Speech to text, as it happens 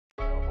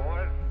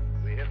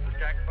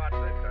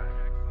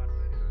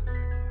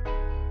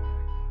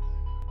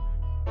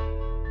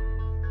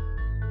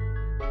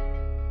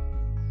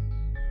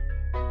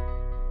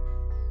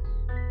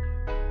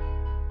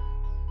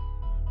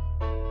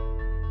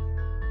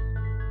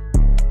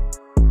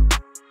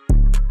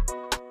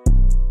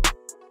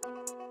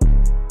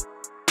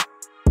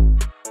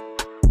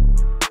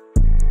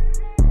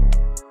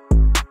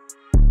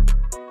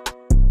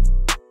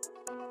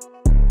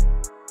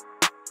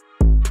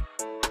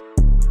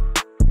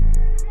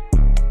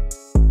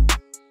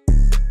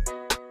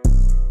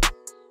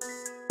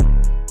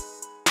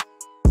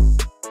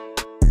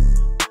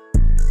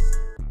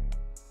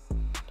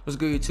What's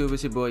good, YouTube?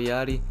 It's your boy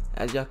Yachty.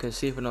 As y'all can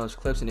see from those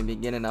clips in the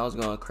beginning, I was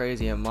going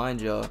crazy, and mind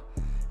y'all,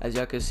 as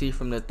y'all can see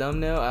from the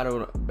thumbnail,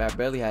 I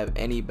barely have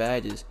any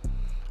badges.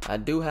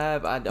 I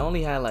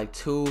only had like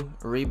 2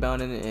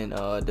 rebounding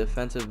and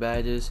defensive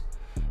badges,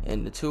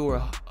 and the 2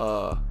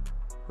 were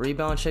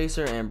rebound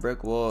chaser and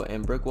brick wall.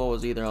 And brick wall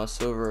was either on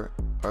silver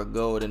or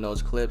gold in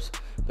those clips.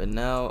 But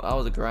now I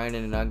was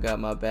grinding and I got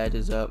my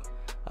badges up.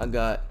 I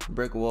got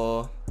brick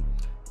wall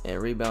and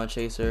rebound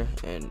chaser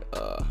and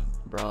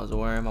bronze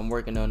worm. I'm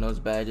working on those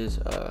badges.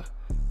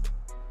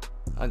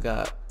 I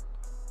got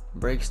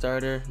break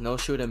starter, no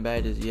shooting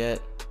badges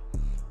yet,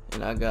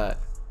 and I got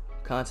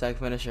contact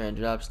finisher and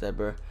drop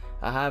stepper.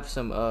 I have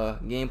some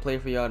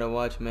gameplay for y'all to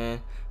watch,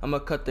 man. I'm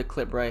gonna cut the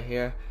clip right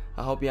here.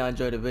 I hope y'all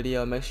enjoyed the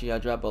video. Make sure y'all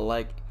drop a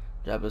like,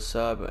 drop a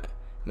sub,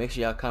 make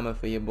sure y'all comment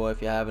for your boy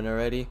if y'all haven't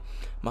already.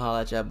 I'ma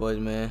holla at y'all boys,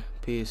 man.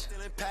 Peace.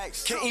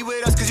 Can't eat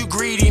with us cause you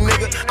greedy,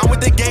 nigga. I'm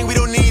with the gang, we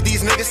don't need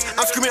these niggas.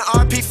 I'm screaming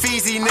RP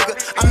Feezy,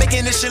 nigga. I'm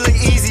making this shit look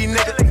easy,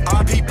 nigga.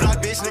 RP block,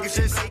 bitch, nigga.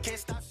 Just say can't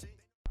stop shit.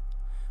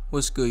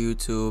 What's good,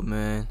 YouTube,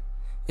 man?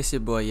 It's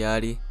your boy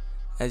Yachty.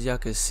 As y'all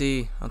can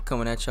see, I'm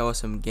coming at y'all with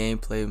some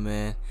gameplay,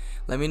 man.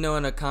 Let me know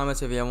in the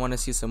comments if y'all want to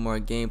see some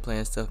more gameplay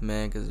and stuff,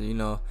 man. Cause you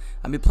know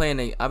I be playing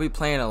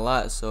a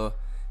lot, so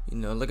you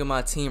know, look at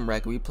my team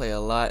record. We play a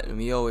lot, and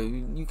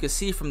you can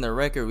see from the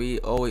record we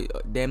always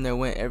damn near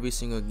win every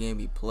single game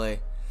we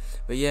play.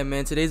 But yeah,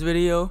 man, today's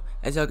video,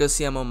 as y'all can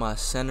see, I'm on my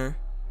center.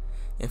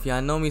 If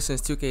y'all know me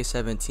since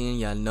 2K17,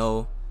 y'all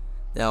know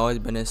that I always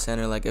been in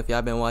center. Like if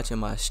y'all been watching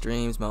my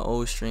streams, my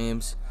old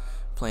streams,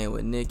 playing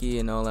with Nikki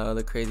and all that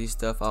other crazy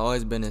stuff, I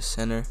always been in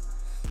center.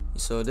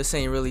 So this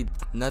ain't really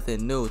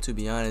nothing new, to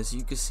be honest.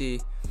 You can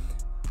see,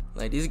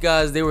 like, these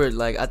guys, they were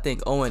like, I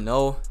think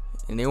 0-0.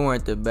 And they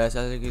weren't the best,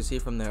 as you can see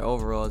from their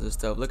overalls and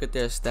stuff. Look at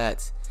their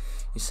stats.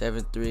 You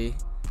 7'3",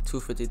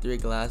 253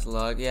 glass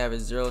log. They have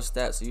 0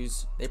 stats.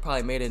 So they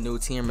probably made a new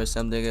team or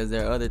something, because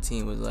their other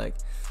team was like,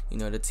 you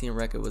know, the team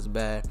record was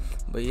bad.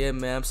 But yeah,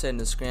 man, I'm setting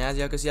the screen. As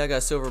y'all can see, I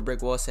got silver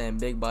brick wall saying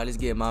big bodies,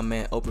 getting my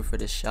man open for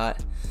the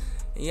shot.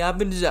 And yeah, I've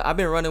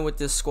been running with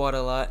this squad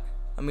a lot.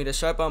 I mean, the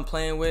sharp I'm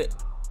playing with,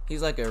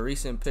 he's like a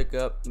recent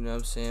pickup, you know what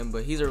I'm saying?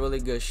 But he's a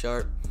really good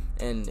sharp.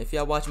 And if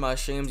y'all watch my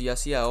streams, y'all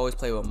see I always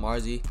play with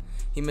Marzi.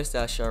 He missed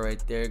that shot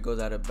right there. It goes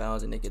out of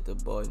bounds and they get the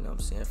ball, you know what I'm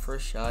saying?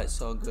 First shot,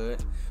 it's all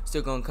good.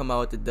 Still gonna come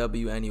out with the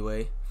W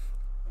anyway.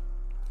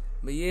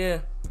 But yeah,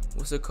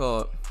 what's it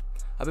called?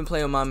 I've been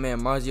playing with my man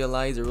Marzi a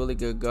lot. He's a really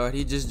good guard.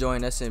 He just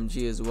joined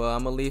SMG as well.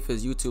 I'm gonna leave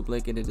his YouTube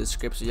link in the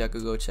description. Y'all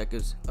could go check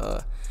his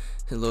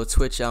little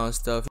Twitch out and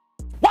stuff.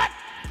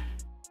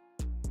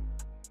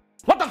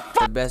 What the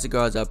fuck? The best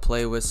guards I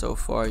play with so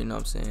far, you know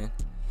what I'm saying?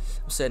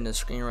 I'm setting the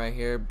screen right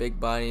here, big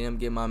body him,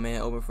 get my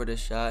man open for the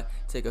shot,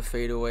 take a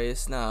fadeaway.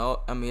 It's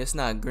not, it's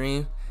not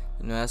green,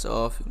 you know, that's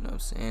off, you know what I'm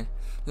saying?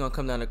 He's gonna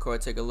come down the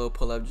court, take a little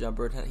pull-up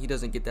jumper. He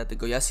doesn't get that to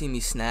go. Y'all see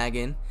me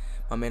snagging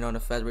my man on the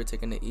fast break,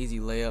 taking the easy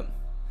layup.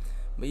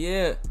 But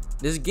yeah,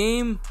 this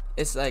game,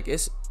 it's like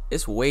it's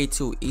way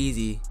too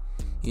easy,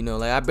 you know.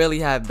 Like I barely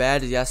have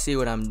badges. Y'all see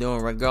what I'm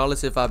doing,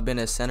 regardless if I've been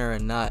a center or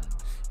not. You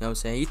know what I'm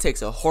saying? He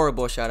takes a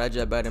horrible shot. I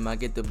jump at him, I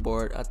get the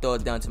board, I throw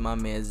it down to my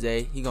man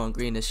Zay. He gonna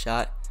green the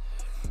shot.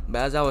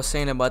 But as I was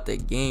saying about the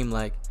game,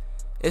 like,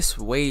 it's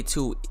way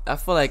too, I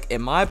feel like,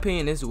 in my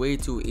opinion, it's way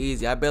too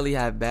easy. I barely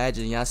have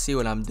badges, and y'all see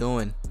what I'm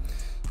doing,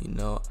 you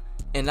know.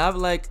 And I've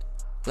like,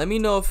 let me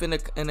know if in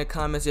the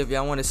comments if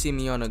y'all want to see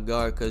me on a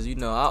guard, because you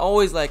know I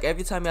always, like,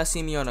 every time y'all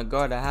see me on a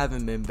guard, I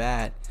haven't been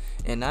bad.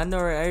 And I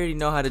already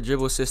know how the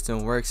dribble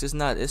system works. It's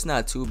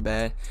not too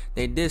bad.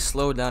 They did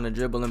slow down the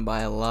dribbling by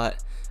a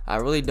lot. I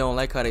really don't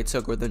like how they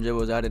took rhythm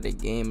dribbles out of the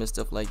game and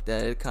stuff like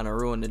that. It kind of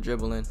ruined the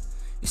dribbling.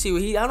 You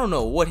see, I don't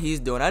know what he's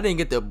doing. I didn't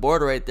get the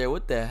board right there.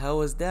 What the hell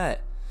was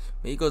that?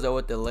 But he goes out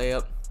with the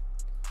layup.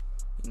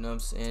 You know what I'm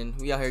saying?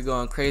 We out here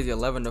going crazy,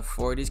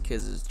 11-4. These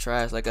kids is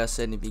trash. Like I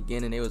said in the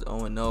beginning, they was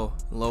 0-0,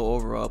 low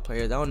overall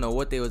players. I don't know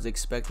what they was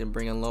expecting,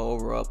 bringing low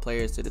overall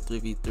players to the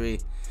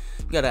 3v3.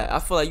 I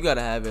feel like you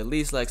gotta have at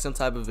least like some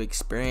type of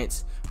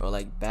experience or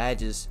like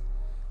badges,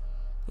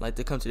 like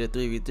to come to the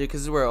 3v3, because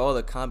this is where all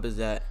the comp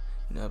is at.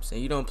 You know what I'm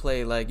saying? You don't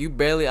play like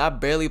I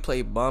barely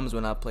play bums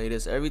when I play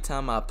this. Every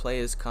time I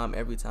play this comp,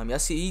 every time. Y'all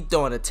see he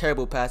throwing a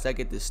terrible pass. I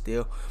get the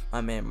steal.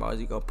 My man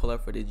Marzi gonna pull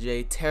up for the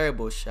J.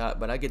 Terrible shot,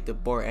 but I get the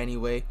board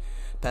anyway.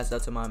 Pass it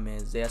out to my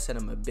man Zay. I sent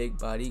him a big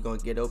body. He gonna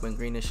get open,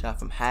 green the shot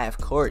from half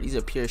court. He's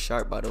a pure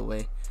sharp, by the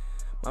way.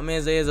 My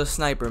man Zay is a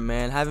sniper,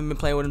 man. Haven't been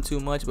playing with him too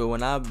much, but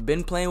when I've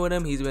been playing with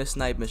him, he's been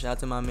sniping. Shout out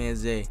to my man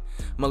Zay.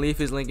 I'm gonna leave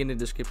his link in the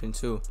description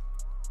too.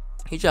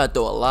 He tried to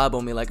throw a lob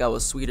on me like I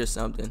was sweet or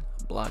something.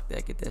 Block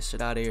that, get that shit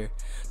out of here.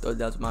 Throw it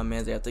down to my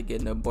man after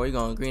getting the boy. He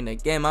gonna green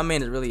again. My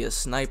man is really a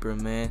sniper,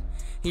 man.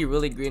 He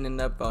really greening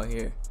up out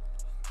here.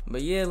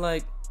 But yeah,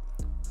 like,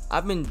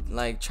 I've been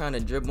like trying to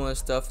dribble and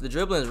stuff. The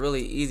dribbling is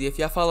really easy. If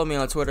y'all follow me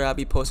on Twitter, I'll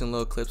be posting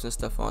little clips and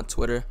stuff on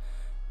Twitter.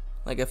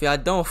 Like, if y'all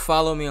don't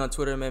follow me on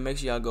Twitter, man, make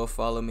sure y'all go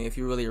follow me. If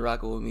you really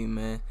rocking with me,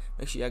 man,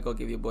 make sure y'all go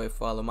give your boy a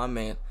follow. My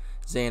man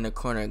Zay in the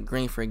corner,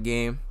 green for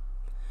game.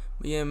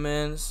 But yeah,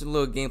 man, this is a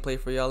little gameplay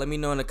for y'all. Let me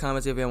know in the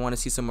comments if y'all want to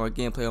see some more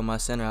gameplay on my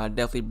center. I'll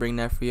definitely bring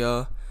that for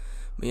y'all.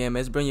 But yeah, man,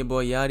 it's bring your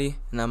boy Yachty,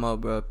 and I'm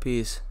out, bro.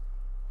 Peace.